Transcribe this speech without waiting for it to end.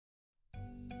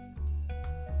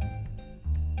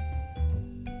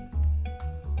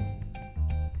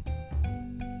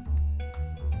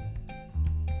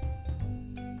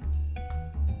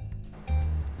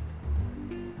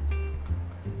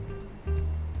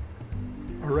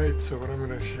Alright, so what I'm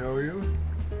going to show you,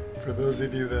 for those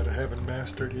of you that haven't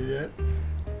mastered it yet,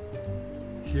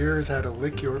 here's how to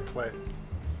lick your plate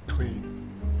clean.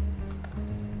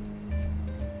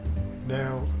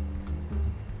 Now,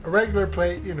 a regular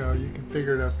plate, you know, you can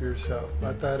figure it out for yourself.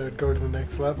 I thought I'd go to the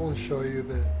next level and show you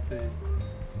the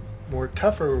more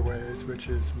tougher ways, which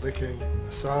is licking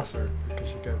a saucer,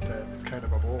 because you got that, it's kind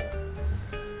of a bowl.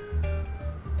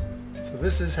 So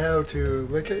this is how to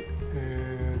lick it,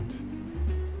 and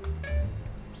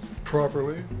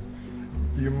properly.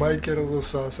 You might get a little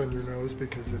sauce on your nose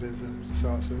because it is a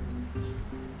saucer,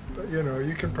 but you know,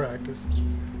 you can practice.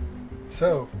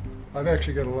 So I've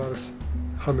actually got a lot of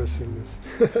hummus in this.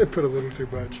 I put a little too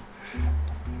much.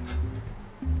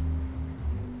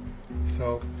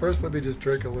 So first let me just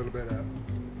drink a little bit out.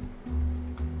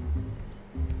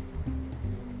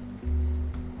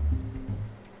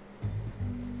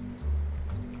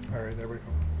 Alright, there we go.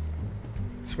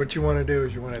 So what you want to do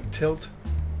is you want to tilt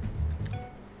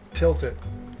it.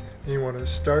 And you want to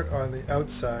start on the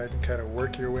outside and kind of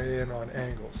work your way in on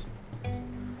angles.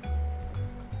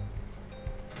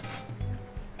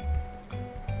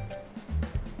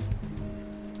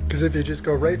 Because if you just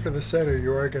go right for the center,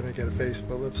 you are going to get a face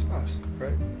full of sauce,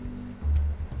 right?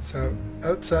 So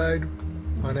outside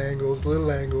on angles,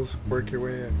 little angles, work your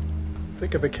way in.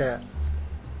 Think of a cat.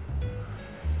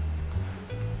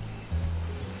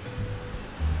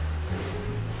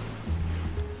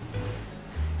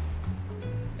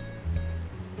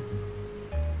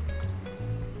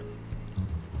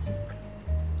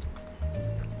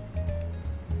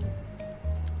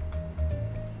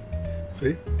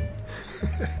 See?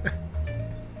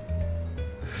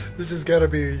 This has got to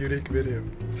be a unique video.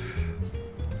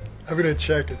 I'm going to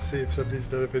check and see if somebody's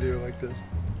done a video like this.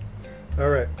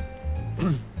 Alright.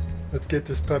 Let's get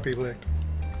this puppy licked.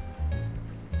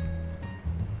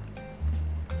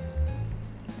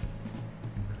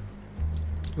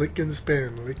 Lick and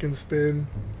spin, lick and spin.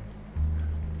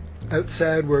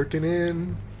 Outside working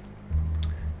in.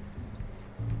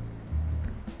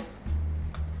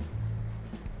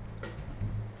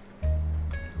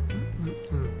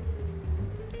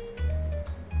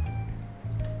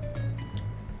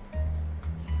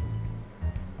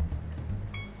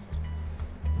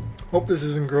 Hope this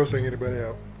isn't grossing anybody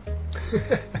out.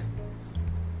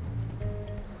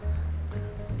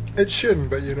 It shouldn't,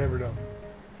 but you never know.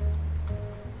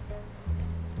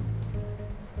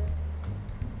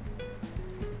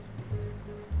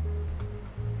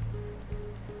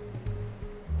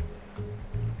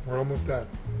 We're almost done.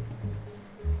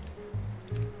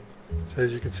 So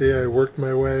as you can see, I worked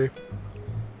my way.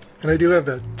 And I do have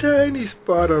that tiny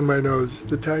spot on my nose,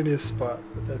 the tiniest spot,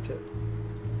 but that's it.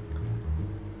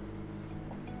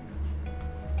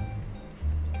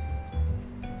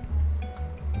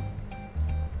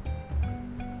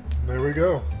 There we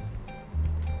go.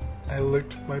 I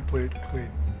licked my plate clean.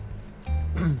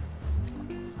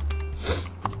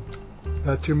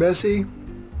 Not too messy.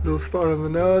 Little spot on the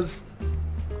nose.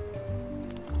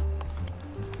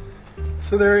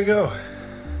 So there you go.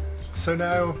 So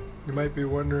now you might be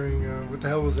wondering, what the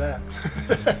hell was that?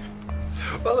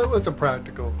 Well, it was a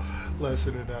practical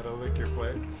lesson in how to lick your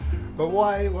plate. But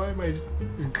why am I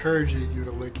encouraging you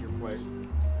to lick your plate?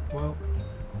 Well,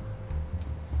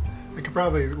 I could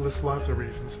probably list lots of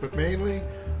reasons, but mainly,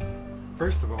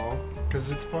 first of all,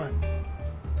 because it's fun.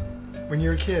 When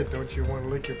you're a kid, don't you want to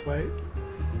lick your plate?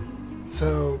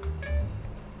 So,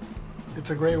 it's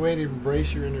a great way to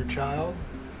embrace your inner child,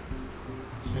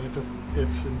 and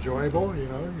it's enjoyable, you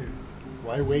know.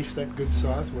 Why waste that good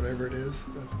sauce, whatever it is,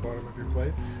 at the bottom of your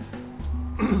plate?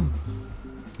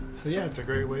 So yeah, it's a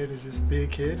great way to just be a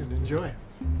kid and enjoy it.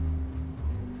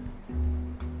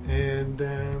 And,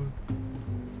 I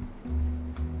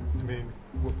mean,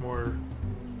 what more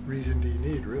reason do you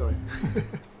need, really?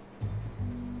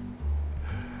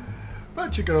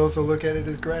 But you can also look at it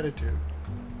as gratitude.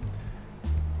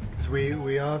 Because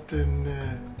we often,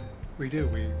 we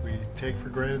take for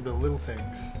granted the little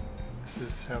things. This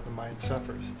is how the mind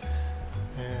suffers.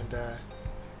 And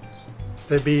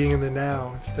instead of being in the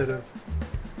now, instead of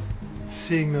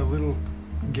seeing the little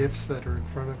gifts that are in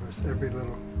front of us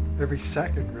every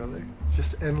second, really,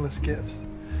 just endless gifts.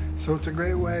 So it's a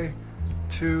great way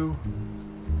to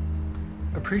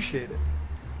appreciate it,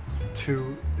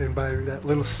 and by that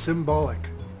little symbolic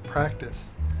practice,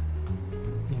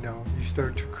 you know, you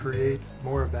start to create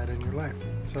more of that in your life.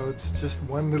 So it's just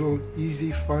one little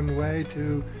easy, fun way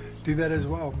to do that as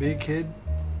well. Be a kid,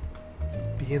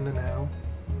 be in the now,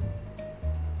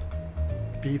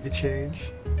 be the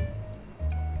change,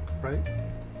 right?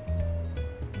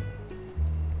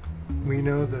 We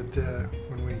know that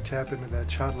when we tap into that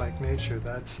childlike nature,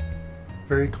 that's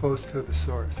very close to the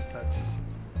source. That's,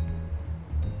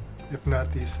 if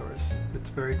not the source, it's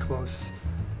very close.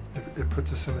 It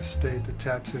puts us in a state that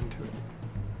taps into it.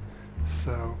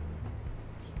 So,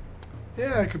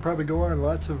 yeah, I could probably go on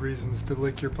lots of reasons to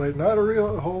lick your plate. Not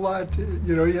a whole lot,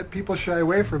 yet people shy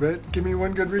away from it. Give me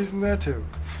one good reason not to.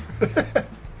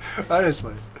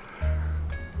 Honestly.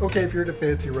 Okay, if you're at a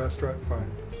fancy restaurant, fine.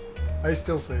 I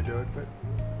still say do it, but,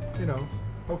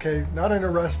 okay, not in a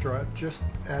restaurant, just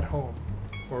at home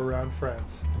or around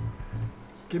friends.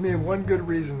 Give me one good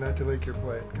reason not to lick your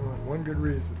plate. Come on, one good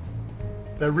reason.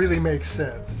 That really makes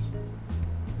sense.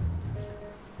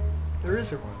 There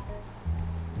isn't one.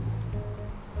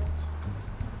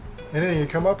 Anything you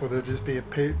come up with will just be a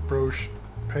paintbrushed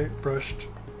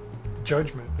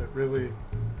judgment that really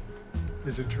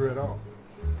isn't true at all.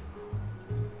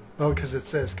 Well, because it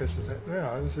says,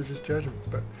 those are just judgments.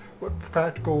 But what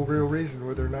practical, real reason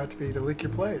would there not to be to lick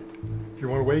your plate? You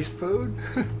want to waste food?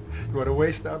 You want to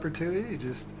waste the opportunity?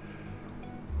 Just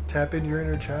tap into your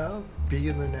inner child, be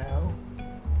in the now,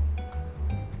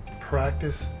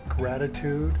 practice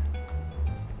gratitude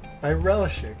by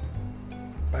relishing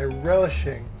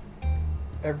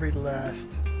every last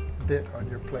bit on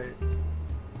your plate.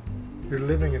 You're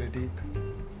living in a deep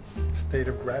state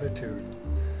of gratitude.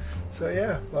 So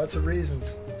yeah, lots of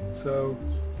reasons. So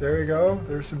there you go.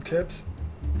 There's some tips.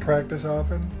 Practice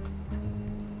often.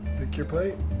 Lick your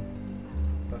plate.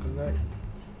 Love the night.